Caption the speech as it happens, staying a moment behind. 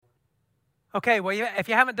Okay, well, if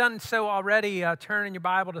you haven't done so already, turn in your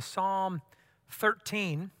Bible to Psalm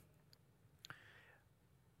 13.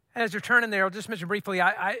 And as you're turning there, I'll just mention briefly,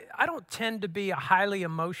 I don't tend to be a highly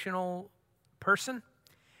emotional person.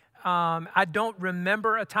 I don't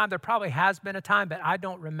remember a time, there probably has been a time, but I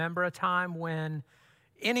don't remember a time when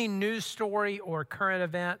any news story or current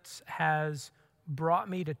events has brought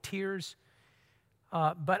me to tears.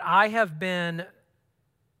 But I have been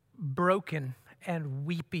broken and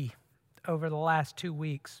weepy over the last 2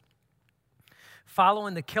 weeks,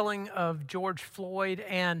 following the killing of George Floyd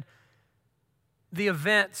and the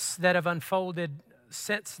events that have unfolded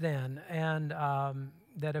since then and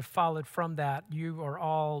that have followed from that. You are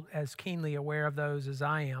all as keenly aware of those as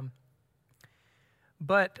I am.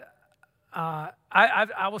 But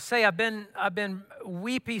I will say I've been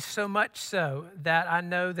weepy, so much so that I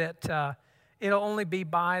know that it'll only be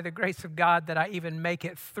by the grace of God that I even make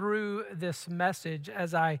it through this message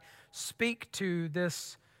as I speak to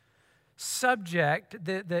this subject,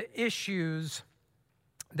 the issues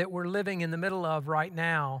that we're living in the middle of right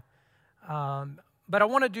now. But I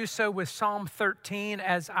want to do so with Psalm 13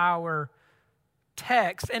 as our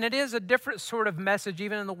text. And it is a different sort of message,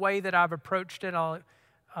 even in the way that I've approached it. I'll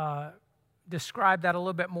describe that a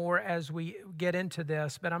little bit more as we get into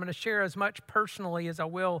this. But I'm going to share as much personally as I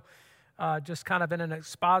will, just kind of in an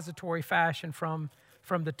expository fashion from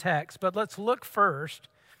the text. But let's look first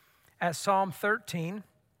at Psalm 13.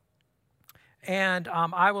 And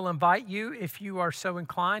I will invite you, if you are so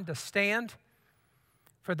inclined, to stand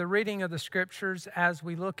for the reading of the Scriptures as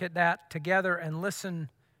we look at that together and listen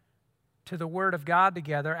to the Word of God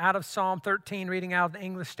together. Out of Psalm 13, reading out of the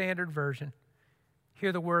English Standard Version,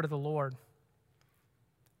 hear the word of the Lord.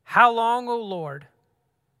 How long, O Lord,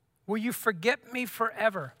 will you forget me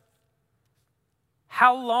forever?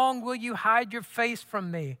 How long will you hide your face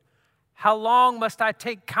from me? How long must I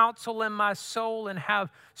take counsel in my soul and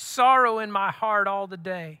have sorrow in my heart all the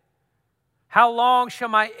day? How long shall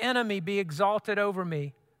my enemy be exalted over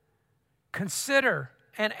me? Consider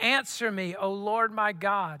and answer me, O Lord my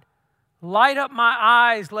God. Light up my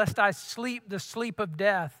eyes, lest I sleep the sleep of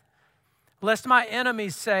death. Lest my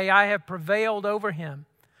enemies say, I have prevailed over him.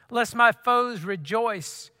 Lest my foes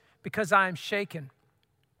rejoice because I am shaken.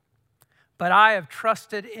 But I have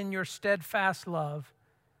trusted in your steadfast love.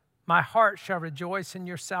 My heart shall rejoice in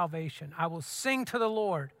your salvation. I will sing to the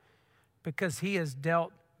Lord because he has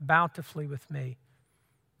dealt bountifully with me.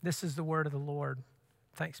 This is the word of the Lord.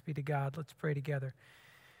 Thanks be to God. Let's pray together.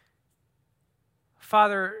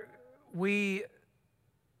 Father, we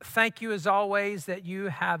thank you as always that you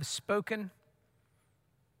have spoken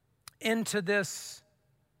into this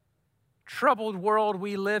troubled world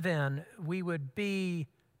we live in. We would be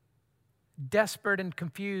desperate and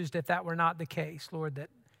confused if that were not the case, Lord,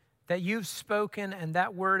 that you've spoken and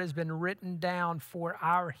that word has been written down for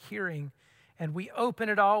our hearing. And we open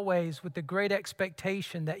it always with the great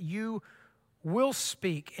expectation that you will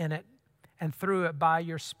speak in it and through it by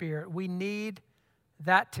your Spirit. We need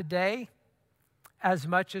that today as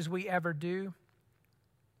much as we ever do.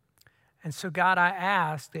 And so, God, I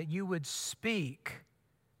ask that you would speak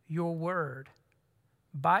your word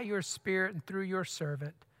by your Spirit and through your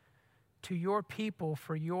servant to your people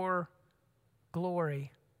for your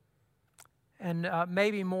glory. And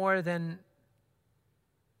maybe more than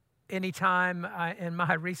any time in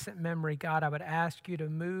my recent memory, God, I would ask you to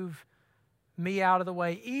move me out of the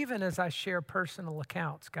way, even as I share personal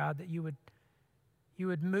accounts, God, that you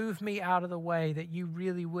would move me out of the way, that you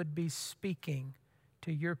really would be speaking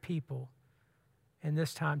to your people in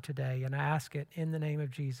this time today. And I ask it in the name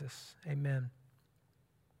of Jesus. Amen.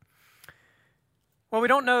 Well, we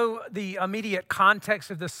don't know the immediate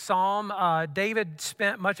context of this psalm. David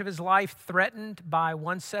spent much of his life threatened by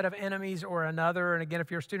one set of enemies or another. And again, if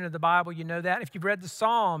you're a student of the Bible, you know that. If you've read the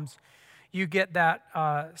Psalms, you get that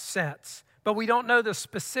sense. But we don't know the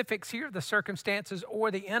specifics here, the circumstances or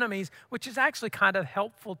the enemies, which is actually kind of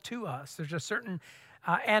helpful to us. There's a certain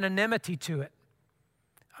anonymity to it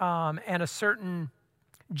and a certain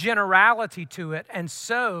generality to it. And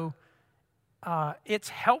so it's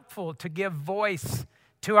helpful to give voice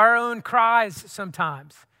to our own cries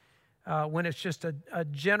sometimes when it's just a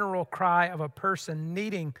general cry of a person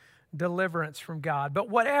needing deliverance from God. But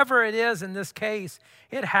whatever it is in this case,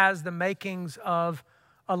 it has the makings of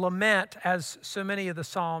a lament, as so many of the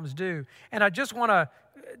Psalms do. And I just want to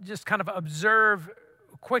just kind of observe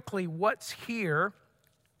quickly what's here,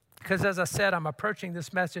 because as I said, I'm approaching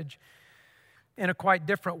this message in a quite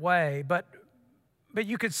different way. But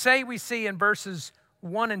you could say we see in verses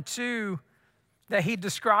 1 and 2 that he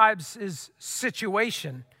describes his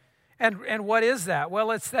situation. And what is that?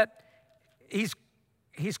 Well, it's that he's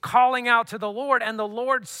he's calling out to the Lord, and the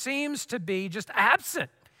Lord seems to be just absent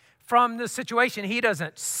from the situation. He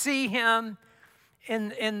doesn't see him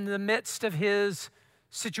in the midst of his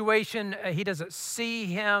situation. He doesn't see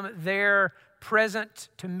him there present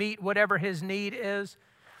to meet whatever his need is.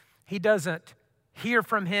 He doesn't hear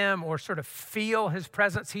from him or sort of feel his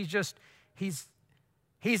presence. He's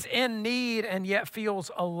in need and yet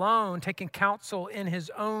feels alone, taking counsel in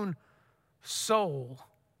his own soul,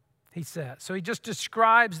 he says. So he just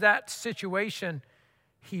describes that situation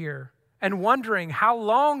here and wondering, how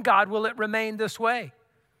long, God, will it remain this way?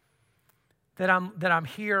 That I'm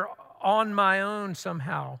here on my own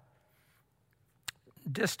somehow,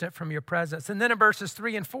 distant from your presence. And then in verses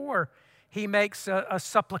 3 and 4, he makes a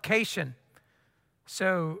supplication.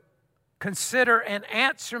 So, consider and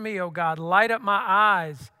answer me, O God. Light up my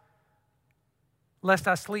eyes, lest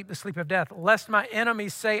I sleep the sleep of death, lest my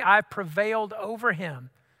enemies say I prevailed over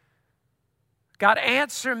him. God,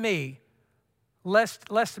 answer me,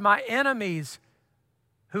 lest my enemies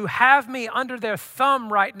who have me under their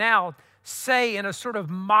thumb right now say in a sort of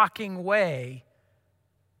mocking way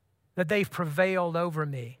that they've prevailed over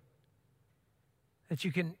me. That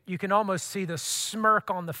you can almost see the smirk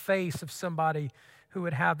on the face of somebody who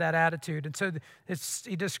would have that attitude. And so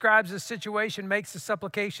he describes the situation, makes the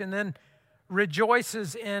supplication, then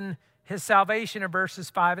rejoices in his salvation in verses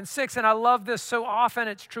 5 and 6. And I love this. So often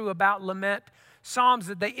it's true about lament psalms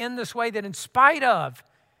that they end this way, that in spite of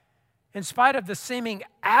the seeming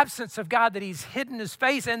absence of God, that he's hidden his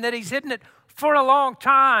face and that he's hidden it for a long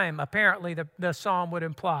time, apparently the psalm would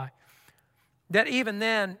imply. That even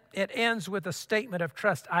then, it ends with a statement of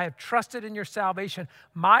trust. I have trusted in your salvation.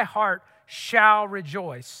 My heart shall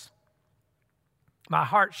rejoice. My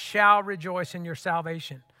heart shall rejoice in your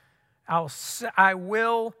salvation. I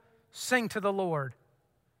will sing to the Lord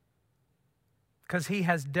because he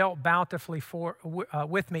has dealt bountifully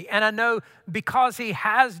with me. And I know because he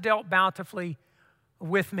has dealt bountifully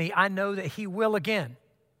with me, I know that he will again.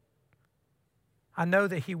 I know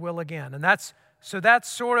that he will again. And that's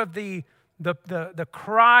sort of the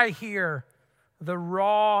cry here, the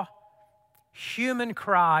raw human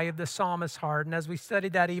cry of the psalmist's heart. And as we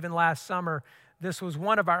studied that even last summer, this was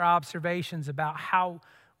one of our observations about how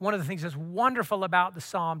one of the things that's wonderful about the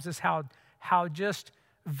Psalms is how just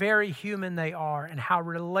very human they are and how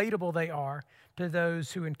relatable they are to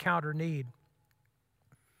those who encounter need.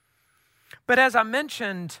 But as I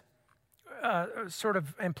mentioned, sort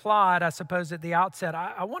of implied, I suppose, at the outset,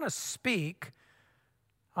 I want to speak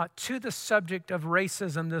to the subject of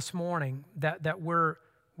racism this morning, that we're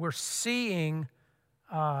seeing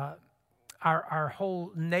our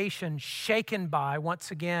whole nation shaken by once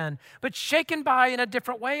again, but shaken by in a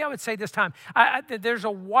different way, I would say this time. There's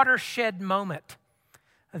a watershed moment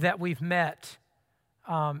that we've met,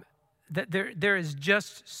 that there is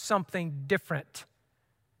just something different.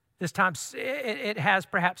 This time it has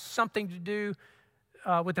perhaps something to do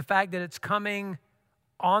with the fact that it's coming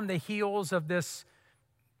on the heels of this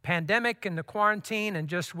pandemic and the quarantine, and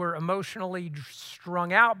just we're emotionally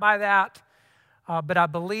strung out by that. But I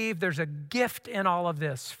believe there's a gift in all of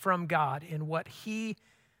this from God in what He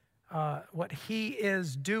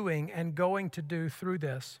is doing and going to do through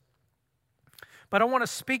this. But I want to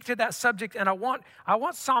speak to that subject, and I want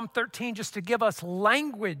Psalm 13 just to give us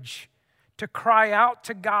language to cry out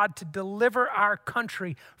to God to deliver our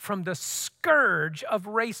country from the scourge of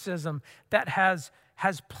racism that has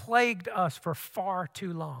plagued us for far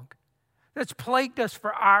too long. That's plagued us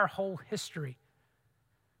for our whole history.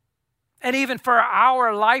 And even for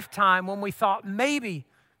our lifetime, when we thought maybe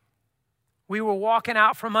we were walking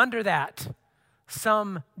out from under that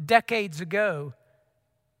some decades ago,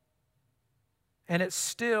 and it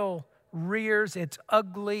still rears its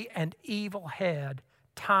ugly and evil head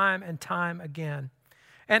time and time again.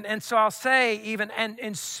 And so I'll say, even and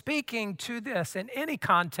in speaking to this in any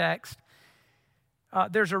context,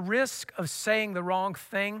 there's a risk of saying the wrong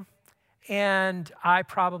thing, and I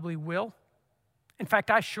probably will. In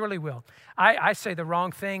fact, I surely will. I say the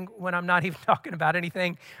wrong thing when I'm not even talking about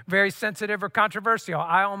anything very sensitive or controversial.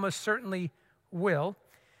 I almost certainly will.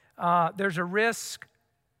 There's a risk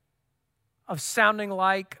of sounding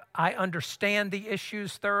like I understand the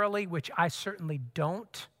issues thoroughly, which I certainly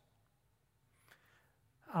don't.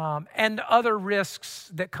 And other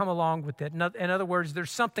risks that come along with it. In other words,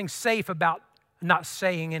 there's something safe about not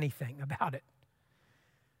saying anything about it.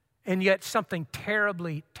 And yet something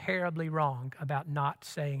terribly, terribly wrong about not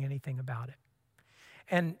saying anything about it.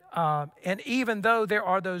 And even though there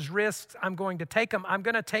are those risks, I'm going to take them. I'm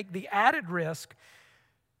going to take the added risk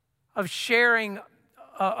of sharing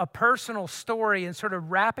a personal story and sort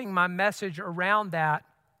of wrapping my message around that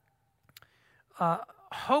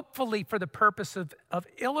hopefully for the purpose of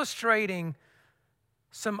illustrating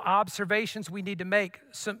some observations we need to make,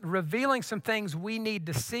 revealing some things we need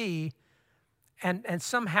to see, and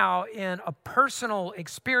somehow in a personal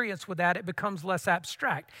experience with that, it becomes less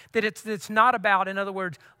abstract. That it's not about, in other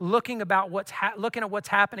words, looking at what's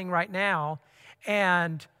happening right now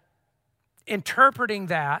and interpreting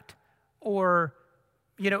that, or,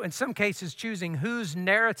 in some cases choosing whose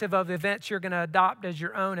narrative of events you're going to adopt as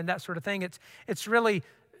your own and that sort of thing. It's really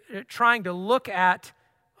trying to look at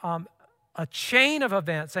a chain of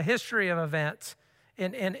events, a history of events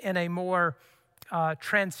in a more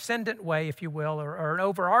transcendent way, if you will, or an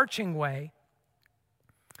overarching way,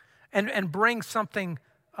 and bring something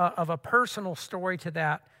of a personal story to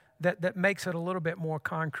that makes it a little bit more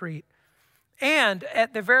concrete. And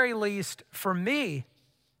at the very least, for me,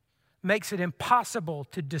 makes it impossible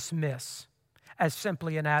to dismiss as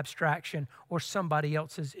simply an abstraction or somebody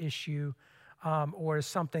else's issue, or as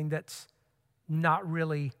something that's not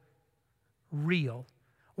really real.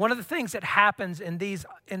 One of the things that happens in these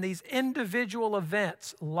individual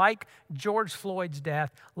events, like George Floyd's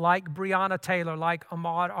death, like Breonna Taylor, like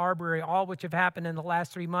Ahmaud Arbery, all which have happened in the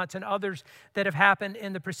last 3 months, and others that have happened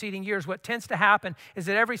in the preceding years, what tends to happen is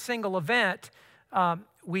that every single event,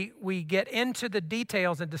 we get into the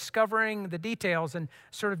details and discovering the details and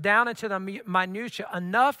sort of down into the minutia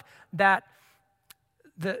enough that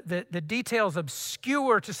the details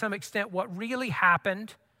obscure to some extent what really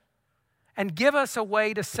happened, and give us a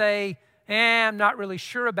way to say, I'm not really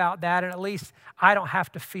sure about that, and at least I don't have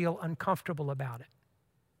to feel uncomfortable about it.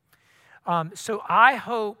 So I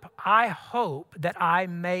hope that I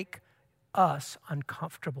make us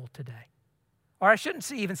uncomfortable today. Or I shouldn't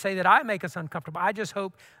even say that I make us uncomfortable. I just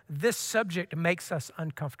hope this subject makes us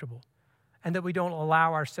uncomfortable and that we don't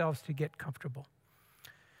allow ourselves to get comfortable.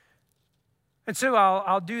 And so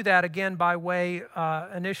I'll do that again by way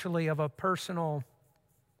initially of a personal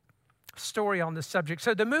story on this subject.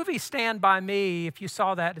 So the movie Stand By Me, if you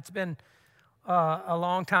saw that, it's been a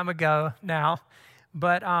long time ago now,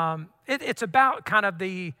 but it's about kind of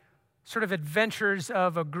the sort of adventures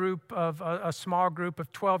of a small group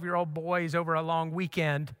of 12-year-old boys over a long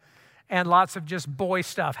weekend, and lots of just boy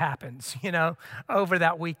stuff happens, over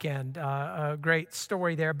that weekend. A great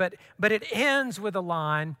story there, but it ends with a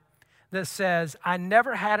line that says, "I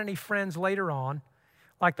never had any friends later on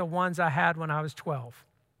like the ones I had when I was 12.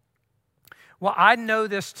 Well, I know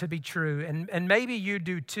this to be true, and maybe you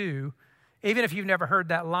do too. Even if you've never heard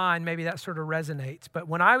that line, maybe that sort of resonates. But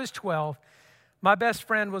when I was 12, my best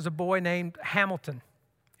friend was a boy named Hamilton,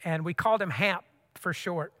 and we called him Hamp for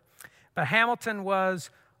short. But Hamilton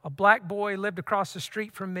was a black boy, lived across the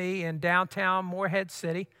street from me in downtown Morehead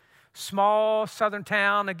City, small southern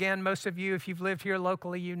town. Again, most of you, if you've lived here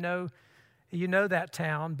locally, you know that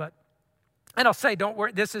town. And I'll say, don't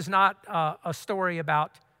worry, this is not a story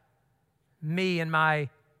about me and my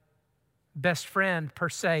best friend per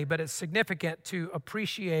se, but it's significant to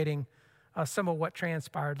appreciating some of what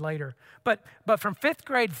transpired later. But from 5th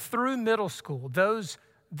grade through middle school, those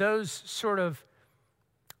sort of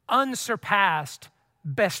unsurpassed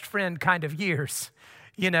best friend kind of years,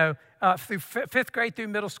 through 5th grade through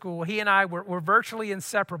middle school, he and I were virtually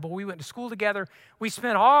inseparable. We went to school together. We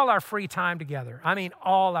spent all our free time together. I mean,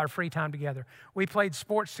 all our free time together. We played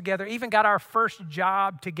sports together, even got our first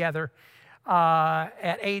job together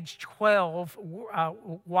at age 12,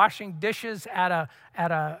 washing dishes at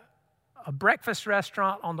a breakfast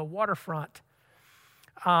restaurant on the waterfront.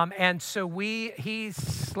 And so he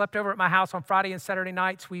slept over at my house on Friday and Saturday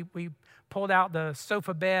nights. We pulled out the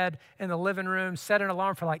sofa bed in the living room, set an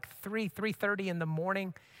alarm for like 3:30 in the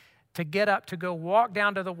morning to get up to go walk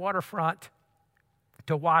down to the waterfront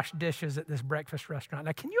to wash dishes at this breakfast restaurant.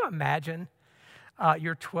 Now, can you imagine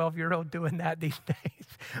your 12-year-old doing that these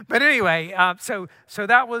days? But anyway, so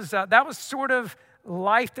that was sort of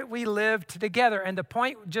life that we lived together. And the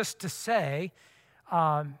point, just to say,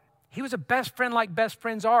 he was a best friend like best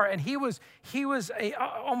friends are, and he was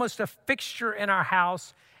almost a fixture in our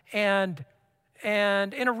house, and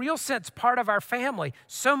in a real sense, part of our family.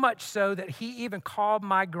 So much so that he even called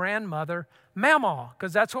my grandmother Mamaw,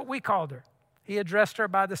 because that's what we called her. He addressed her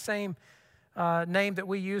by the same name that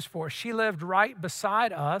we use for her. She lived right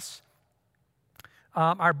beside us.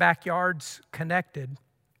 Our backyards connected.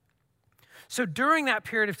 So during that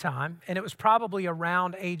period of time, and it was probably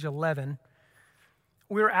around age 11,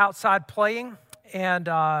 we were outside playing, and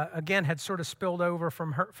again had sort of spilled over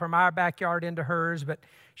from our backyard into hers. But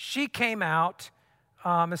she came out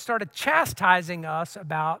and started chastising us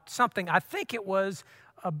about something. I think it was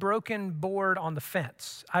a broken board on the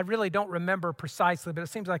fence. I really don't remember precisely, but it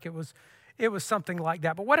seems like it it was something like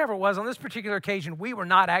that. But whatever it was, on this particular occasion, we were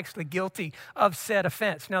not actually guilty of said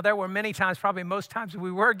offense. Now, there were many times, probably most times,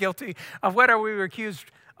 we were guilty of whatever we were accused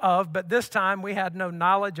of, but this time we had no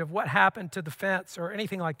knowledge of what happened to the fence or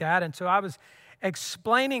anything like that. And so I was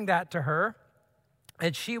explaining that to her,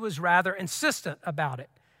 and she was rather insistent about it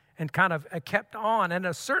and kind of kept on. And at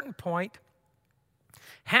a certain point,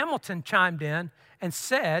 Hamilton chimed in and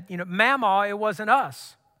said, Mamaw, it wasn't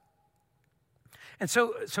us. And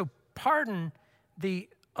so pardon the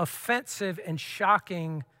offensive and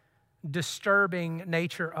shocking, disturbing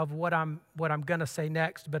nature of what I'm going to say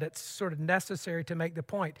next, but it's sort of necessary to make the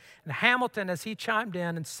point. And Hamilton, as he chimed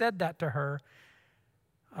in and said that to her,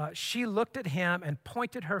 she looked at him and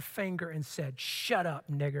pointed her finger and said, "Shut up,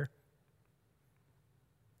 nigger."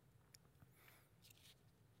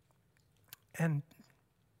 And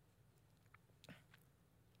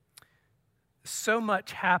so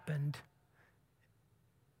much happened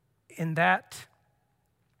in that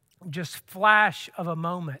just flash of a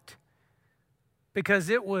moment, because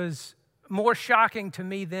it was more shocking to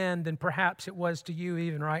me then than perhaps it was to you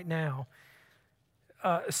even right now.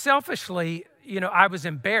 Selfishly, I was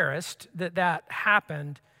embarrassed that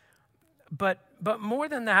happened, but more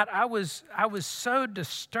than that, I was so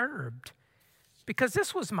disturbed because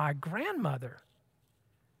this was my grandmother,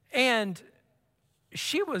 and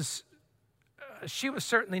she was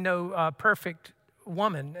certainly no perfect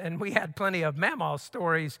woman, and we had plenty of Mamaw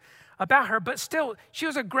stories about her, but still, she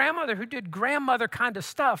was a grandmother who did grandmother kind of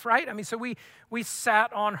stuff, right? I mean, so we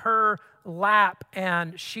sat on her lap,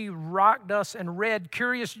 and she rocked us and read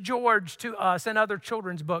Curious George to us and other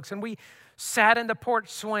children's books, and we sat in the porch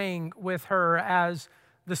swing with her as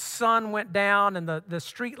the sun went down and the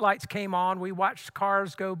street lights came on. We watched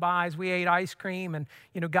cars go by as we ate ice cream and,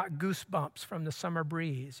 got goosebumps from the summer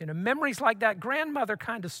breeze. Memories like that, grandmother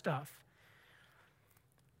kind of stuff.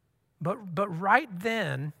 But right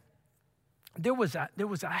then, there was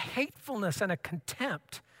a hatefulness and a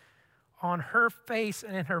contempt on her face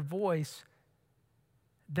and in her voice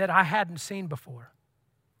that I hadn't seen before.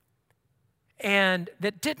 And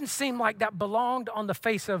that didn't seem like that belonged on the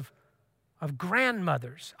face of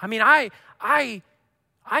grandmothers. I mean, I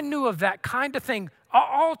knew of that kind of thing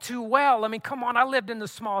all too well. I mean, come on, I lived in the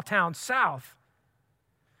small town South.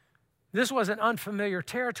 This wasn't unfamiliar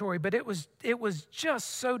territory, but it was just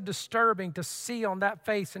so disturbing to see on that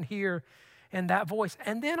face and hear in that voice.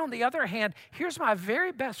 And then on the other hand, here's my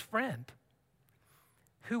very best friend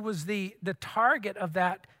who was the target of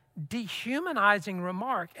that dehumanizing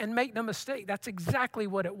remark. And make no mistake, that's exactly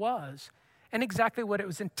what it was and exactly what it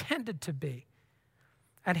was intended to be.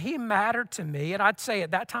 And he mattered to me. And I'd say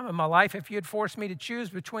at that time in my life, if you had forced me to choose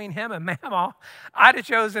between him and Mamaw, I'd have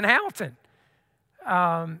chosen Hamilton.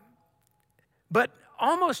 But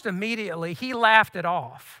almost immediately, he laughed it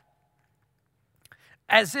off,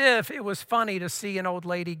 as if it was funny to see an old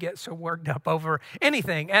lady get so worked up over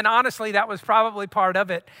anything. And honestly, that was probably part of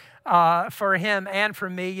it for him and for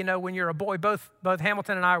me. When you're a boy, both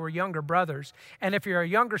Hamilton and I were younger brothers. And if you're a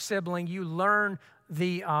younger sibling, you learn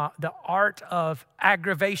the art of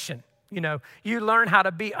aggravation. You learn how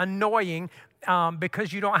to be annoying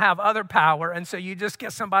because you don't have other power, and so you just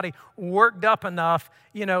get somebody worked up enough,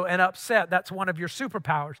 and upset. That's one of your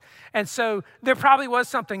superpowers. And so there probably was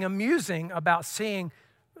something amusing about seeing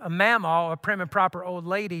a Mamaw, a prim and proper old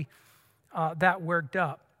lady, that worked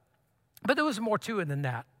up. But there was more to it than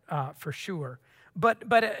that, for sure. But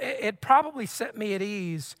it probably set me at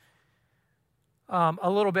ease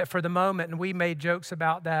a little bit for the moment, and we made jokes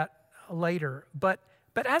about that later. But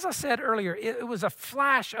as I said earlier, it was a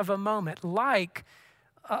flash of a moment, like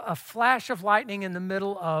a flash of lightning in the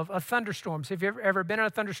middle of a thunderstorm. So if you've ever been in a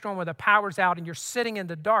thunderstorm where the power's out and you're sitting in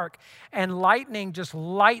the dark and lightning just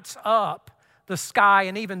lights up the sky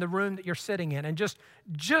and even the room that you're sitting in. And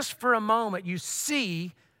just for a moment, you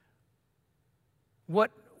see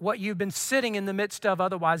what you've been sitting in the midst of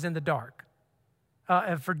otherwise in the dark.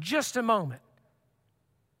 And for just a moment,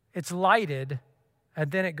 it's lighted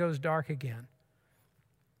and then it goes dark again.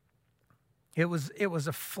 It was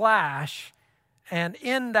a flash, and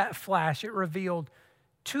in that flash, it revealed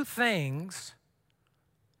two things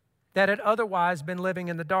that had otherwise been living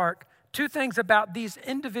in the dark. Two things about these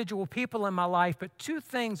individual people in my life, but two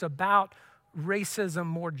things about racism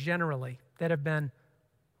more generally that have been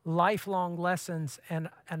lifelong lessons, and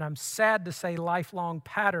I'm sad to say lifelong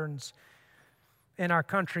patterns in our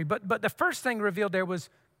country. But the first thing revealed there was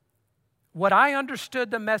what I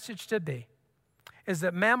understood the message to be, is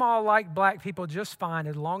that Mamaw liked black people just fine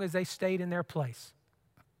as long as they stayed in their place.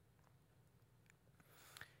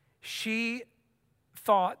 She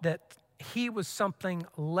thought that he was something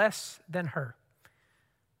less than her.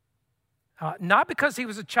 Not because he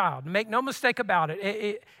was a child. Make no mistake about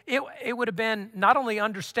it. It would have been not only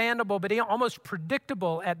understandable, but almost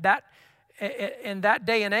predictable in that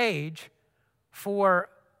day and age for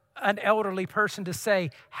an elderly person to say,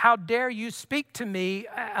 how dare you speak to me,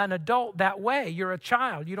 an adult, that way? You're a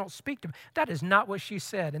child. You don't speak to me. That is not what she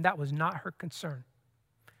said, and that was not her concern.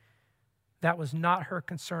 That was not her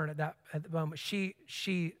concern at the moment.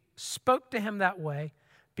 She spoke to him that way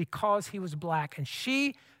because he was black, and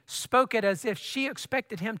she spoke it as if she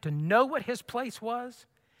expected him to know what his place was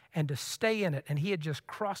and to stay in it, and he had just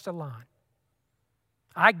crossed a line.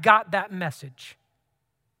 I got that message.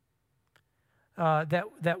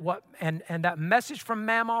 That message from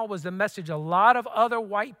Mamaw was the message a lot of other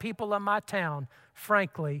white people in my town,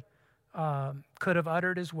 frankly, could have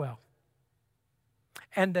uttered as well.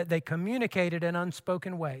 And that they communicated in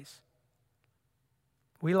unspoken ways.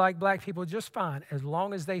 We like black people just fine as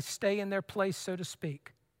long as they stay in their place, so to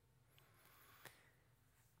speak.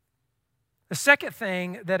 The second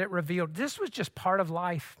thing that it revealed, this was just part of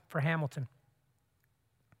life for Hamilton.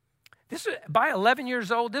 By 11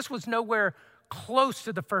 years old, this was nowhere close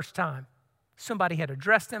to the first time somebody had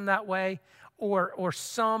addressed him that way or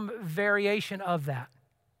some variation of that.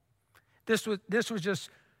 This was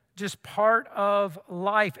just part of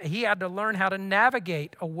life. He had to learn how to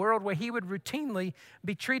navigate a world where he would routinely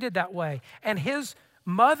be treated that way. And his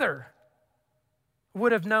mother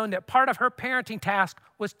would have known that part of her parenting task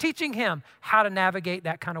was teaching him how to navigate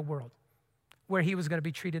that kind of world where he was going to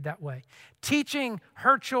be treated that way. Teaching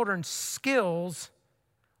her children skills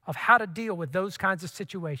of how to deal with those kinds of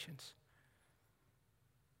situations.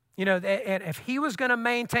 You know, and if he was going to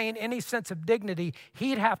maintain any sense of dignity,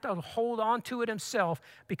 he'd have to hold on to it himself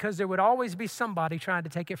because there would always be somebody trying to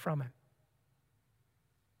take it from him.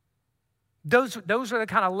 Those are the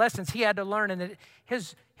kind of lessons he had to learn, and that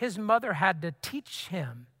his mother had to teach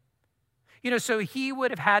him. You know, so he would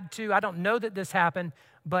have had to, I don't know that this happened,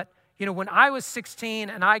 but, you know, when I was 16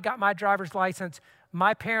 and I got my driver's license,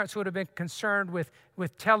 my parents would have been concerned with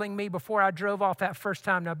telling me before I drove off that first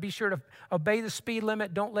time, now be sure to obey the speed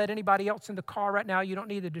limit. Don't let anybody else in the car right now. You don't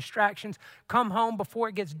need the distractions. Come home before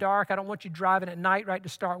it gets dark. I don't want you driving at night, right, to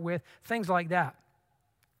start with. Things like that.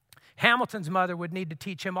 Hamilton's mother would need to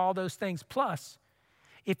teach him all those things. Plus,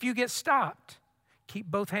 if you get stopped, keep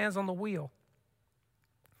both hands on the wheel.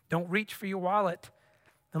 Don't reach for your wallet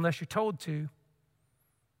unless you're told to.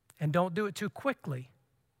 And don't do it too quickly.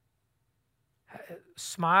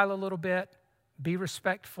 Smile a little bit. Be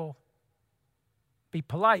respectful. Be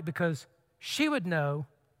polite, because she would know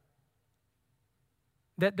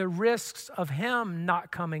that the risks of him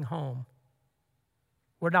not coming home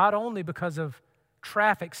were not only because of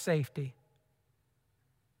traffic safety,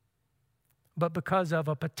 but because of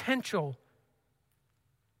a potential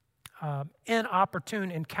inopportune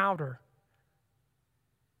encounter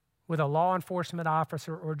with a law enforcement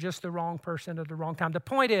officer or just the wrong person at the wrong time. The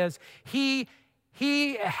point is, he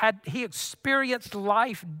experienced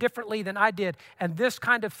life differently than I did, and this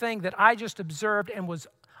kind of thing that I just observed and was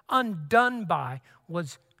undone by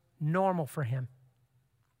was normal for him.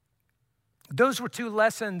 Those were two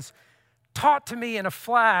lessons taught to me in a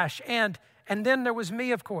flash, and then there was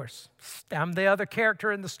me, of course. I'm the other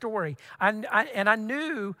character in the story. And I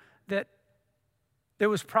knew that there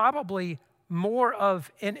was probably more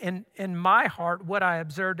of, in my heart, what I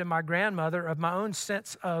observed in my grandmother, of my own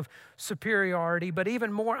sense of superiority, but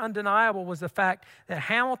even more undeniable was the fact that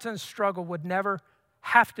Hamilton's struggle would never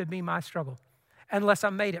have to be my struggle unless I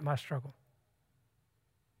made it my struggle.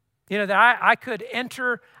 You know, that I could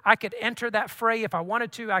enter that fray if I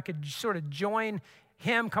wanted to. I could sort of join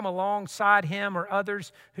him, come alongside him or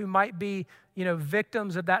others who might be, you know,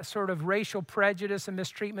 victims of that sort of racial prejudice and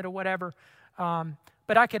mistreatment or whatever.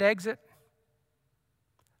 But I could exit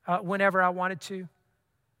whenever I wanted to.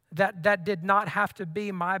 That did not have to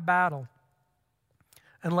be my battle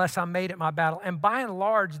unless I made it my battle. And by and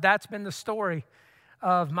large, that's been the story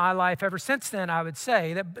of my life ever since then. I would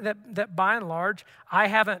say that by and large, I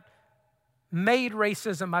haven't made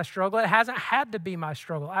racism my struggle. It hasn't had to be my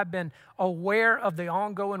struggle. I've been aware of the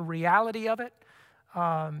ongoing reality of it,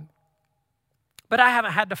 but I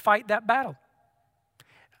haven't had to fight that battle.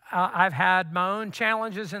 I've had my own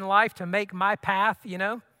challenges in life to make my path, you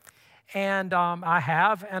know, and I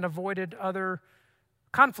have and avoided other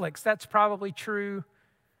conflicts. That's probably true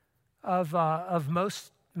of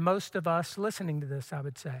most of us listening to this, I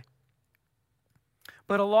would say.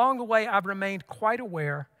 But along the way, I've remained quite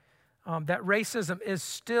aware that racism is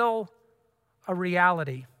still a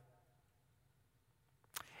reality.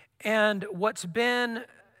 And what's been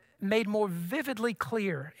made more vividly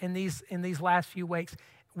clear in these last few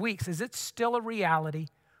weeks is it's still a reality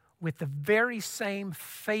with the very same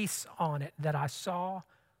face on it that I saw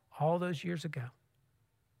all those years ago.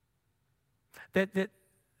 That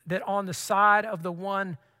on the side of the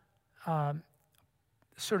one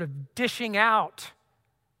sort of dishing out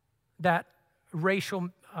that racial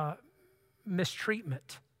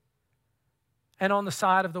mistreatment, and on the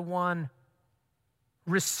side of the one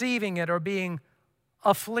receiving it or being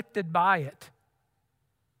afflicted by it,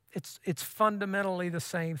 it's fundamentally the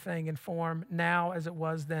same thing in form now as it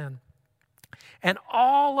was then. And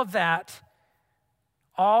all of that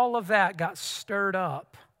got stirred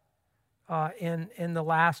up in the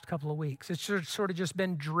last couple of weeks. It's sort of just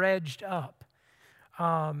been dredged up.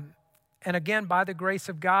 And again, by the grace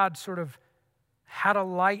of God, sort of had a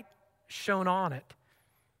light shone on it.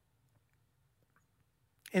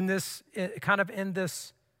 In the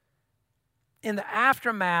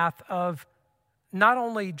aftermath of not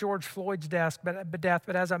only George Floyd's death,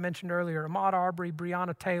 but as I mentioned earlier, Ahmaud Arbery,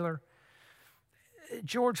 Breonna Taylor,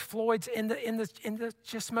 George Floyd's in the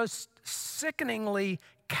just most sickeningly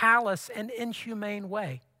callous and inhumane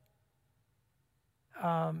way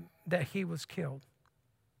that he was killed.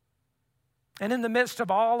 And in the midst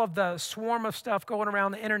of all of the swarm of stuff going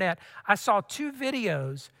around the internet, I saw two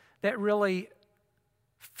videos that really,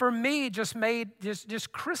 for me, just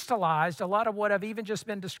crystallized a lot of what I've even just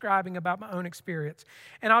been describing about my own experience.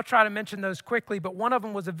 And I'll try to mention those quickly, but one of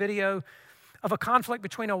them was a video of a conflict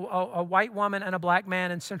between a white woman and a black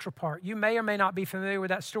man in Central Park. You may or may not be familiar with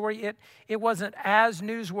that story. It wasn't as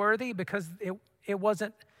newsworthy because it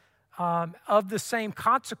wasn't of the same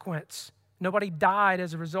consequence. Nobody died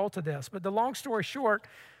as a result of this. But the long story short,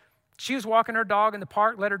 she was walking her dog in the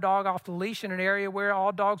park, let her dog off the leash in an area where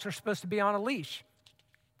all dogs are supposed to be on a leash.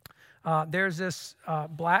 There's this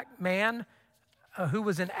black man who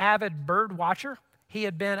was an avid bird watcher. He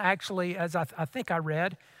had been actually, as I think I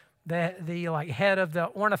read, the head of the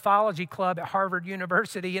ornithology club at Harvard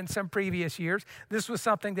University in some previous years. This was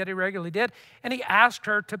something that he regularly did. And he asked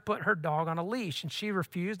her to put her dog on a leash, and she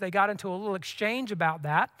refused. They got into a little exchange about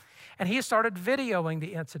that, and he started videoing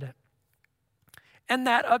the incident. And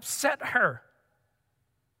that upset her.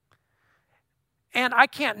 And I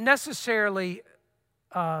can't necessarily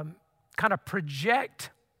kind of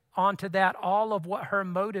project onto that all of what her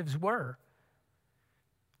motives were.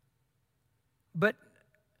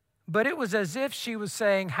 But it was as if she was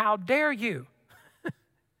saying, how dare you?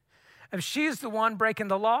 If she's the one breaking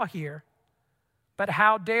the law here, but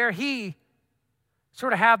how dare he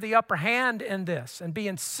sort of have the upper hand in this and be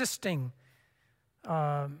insisting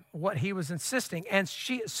what he was insisting. And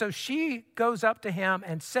she goes up to him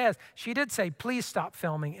and says, she did say, please stop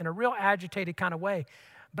filming, in a real agitated kind of way.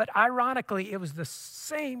 But ironically, it was the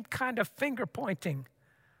same kind of finger pointing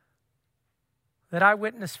that I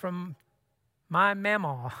witnessed from my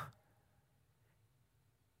mama.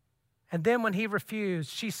 And then when he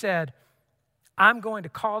refused, she said, I'm going to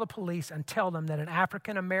call the police and tell them that an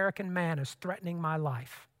African-American man is threatening my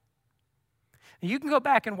life. And you can go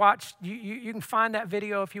back and watch, you can find that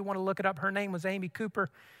video if you want to look it up. Her name was Amy Cooper,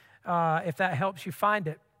 if that helps you find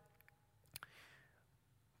it.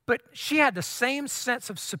 But she had the same sense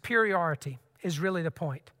of superiority, is really the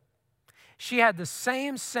point. She had the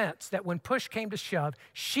same sense that when push came to shove,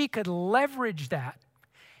 she could leverage that.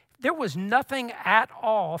 There was nothing at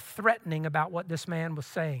all threatening about what this man was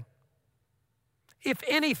saying. If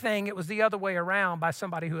anything, it was the other way around by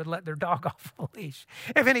somebody who had let their dog off a leash.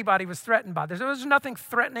 If anybody was threatened by this, there was nothing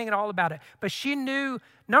threatening at all about it. But she knew,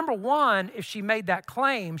 number one, if she made that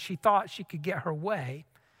claim, she thought she could get her way.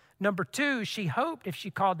 Number two, she hoped if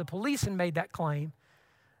she called the police and made that claim,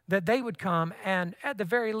 that they would come and at the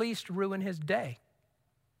very least ruin his day.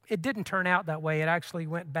 It didn't turn out that way. It actually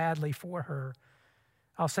went badly for her,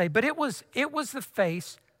 I'll say. But it was the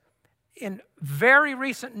face in very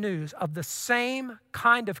recent news of the same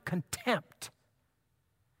kind of contempt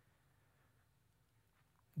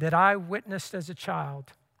that I witnessed as a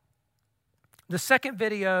child. The second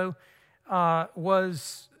video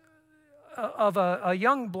was of a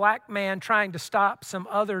young black man trying to stop some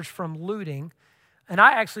others from looting. And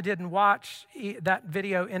I actually didn't watch that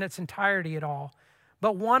video in its entirety at all.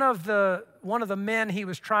 But one of the men he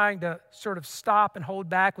was trying to sort of stop and hold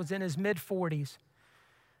back was in his mid-40s.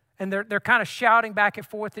 And they're kind of shouting back and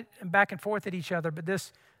forth at each other. But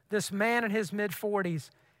this man in his mid-40s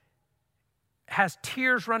has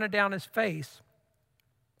tears running down his face.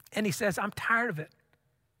 And he says, I'm tired of it.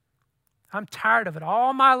 I'm tired of it.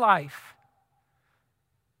 All my life,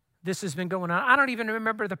 this has been going on. I don't even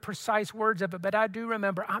remember the precise words of it, but I do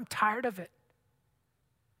remember, I'm tired of it.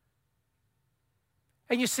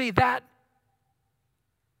 And you see, that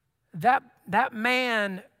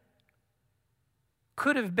man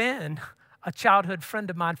could have been a childhood friend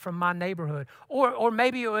of mine from my neighborhood. Or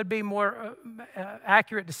maybe it would be more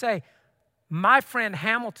accurate to say, my friend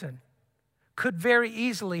Hamilton could very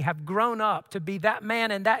easily have grown up to be that man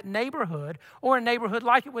in that neighborhood or a neighborhood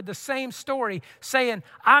like it with the same story, saying,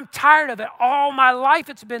 I'm tired of it. All my life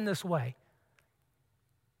it's been this way.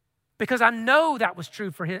 Because I know that was true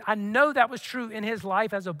for him. I know that was true in his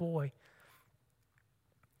life as a boy.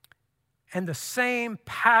 And the same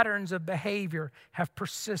patterns of behavior have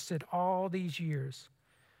persisted all these years.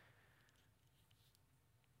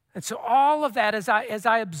 And so all of that, as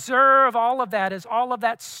I observe all of that, as all of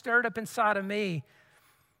that stirred up inside of me,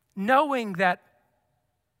 knowing that,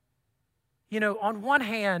 on one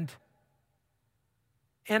hand,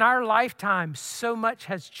 in our lifetime, so much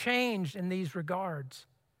has changed in these regards.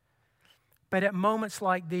 But at moments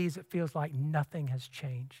like these, it feels like nothing has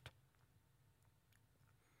changed.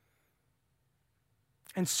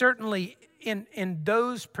 And certainly in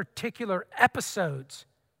those particular episodes,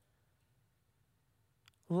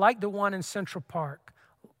 like the one in Central Park,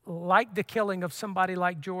 like the killing of somebody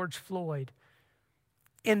like George Floyd,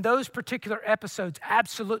 in those particular episodes,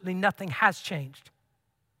 absolutely nothing has changed.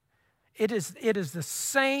 It is the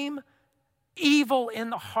same evil in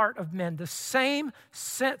the heart of men, the same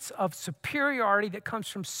sense of superiority that comes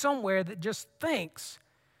from somewhere that just thinks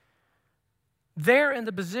they're in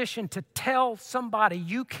the position to tell somebody,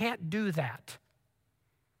 you can't do that.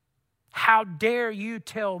 How dare you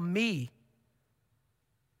tell me?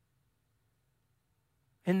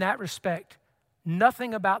 In that respect,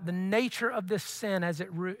 nothing about the nature of this sin as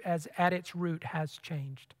at its root has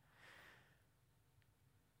changed.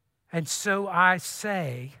 And so I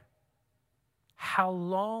say, how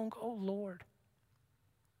long, O Lord?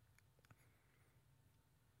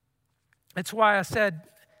 That's why I said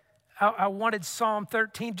I wanted Psalm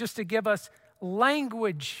 13 just to give us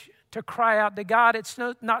language to cry out to God. It's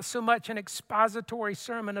not so much an expository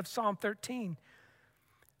sermon of Psalm 13,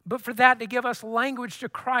 but for that to give us language to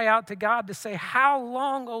cry out to God to say, how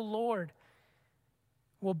long, O Lord,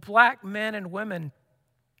 will black men and women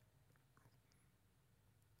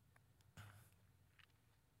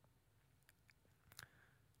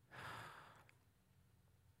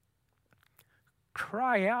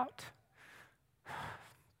cry out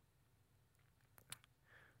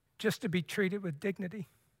just to be treated with dignity?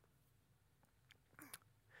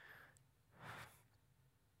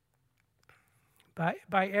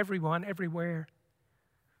 By everyone, everywhere.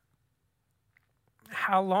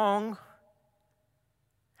 How long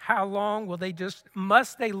will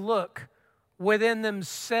must they look within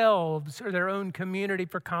themselves or their own community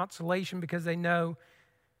for consolation because they know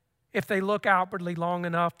if they look outwardly long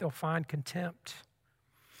enough, they'll find contempt?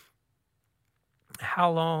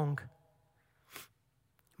 How long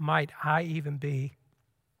might I even be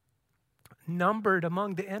numbered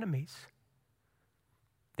among the enemies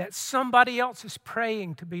that somebody else is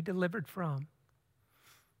praying to be delivered from?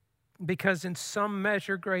 Because in some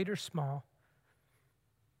measure, great or small,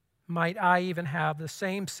 might I even have the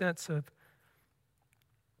same sense of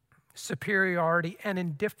superiority and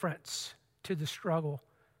indifference to the struggle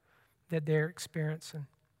that they're experiencing?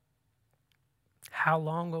 How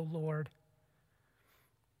long, O Lord?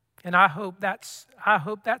 And I hope that's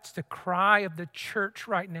the cry of the church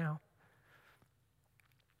right now.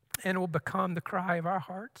 And it will become the cry of our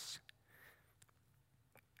hearts.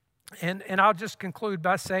 And I'll just conclude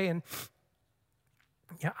by saying,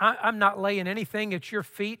 I'm not laying anything at your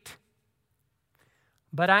feet,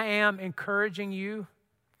 but I am encouraging you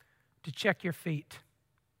to check your feet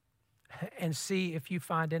and see if you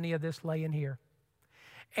find any of this laying here.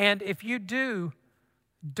 And if you do,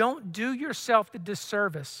 don't do yourself the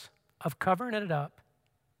disservice of covering it up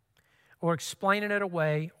or explaining it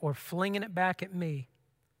away or flinging it back at me.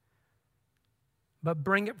 But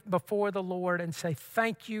bring it before the Lord and say,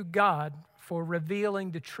 thank you, God, for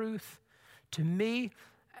revealing the truth to me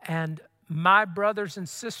and my brothers and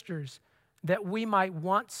sisters, that we might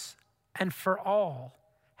once and for all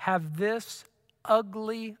have this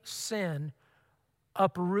ugly sin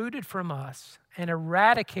uprooted from us and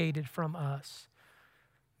eradicated from us,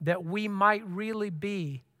 that we might really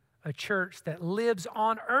be a church that lives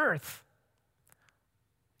on earth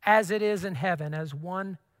as it is in heaven, as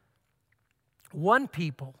one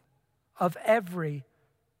people of every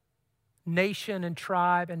nation and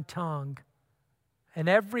tribe and tongue and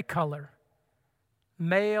every color,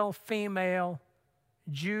 male, female,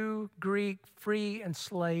 Jew, Greek, free and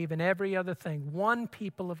slave, and every other thing. One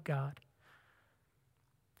people of God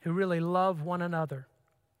who really love one another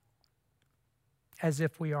as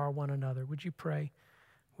if we are one another. Would you pray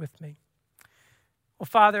with me? Well,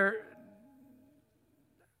 Father,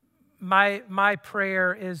 my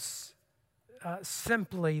prayer is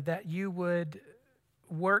simply that you would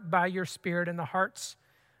work by your Spirit in the hearts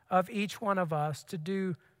of each one of us to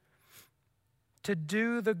do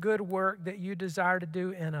the good work that you desire to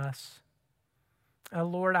do in us.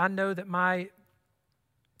 Lord, I know that my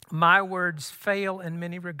words fail in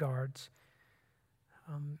many regards,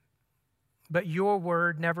 but your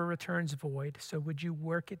word never returns void. So would you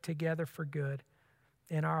work it together for good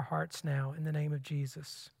in our hearts now, in the name of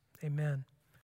Jesus? Amen.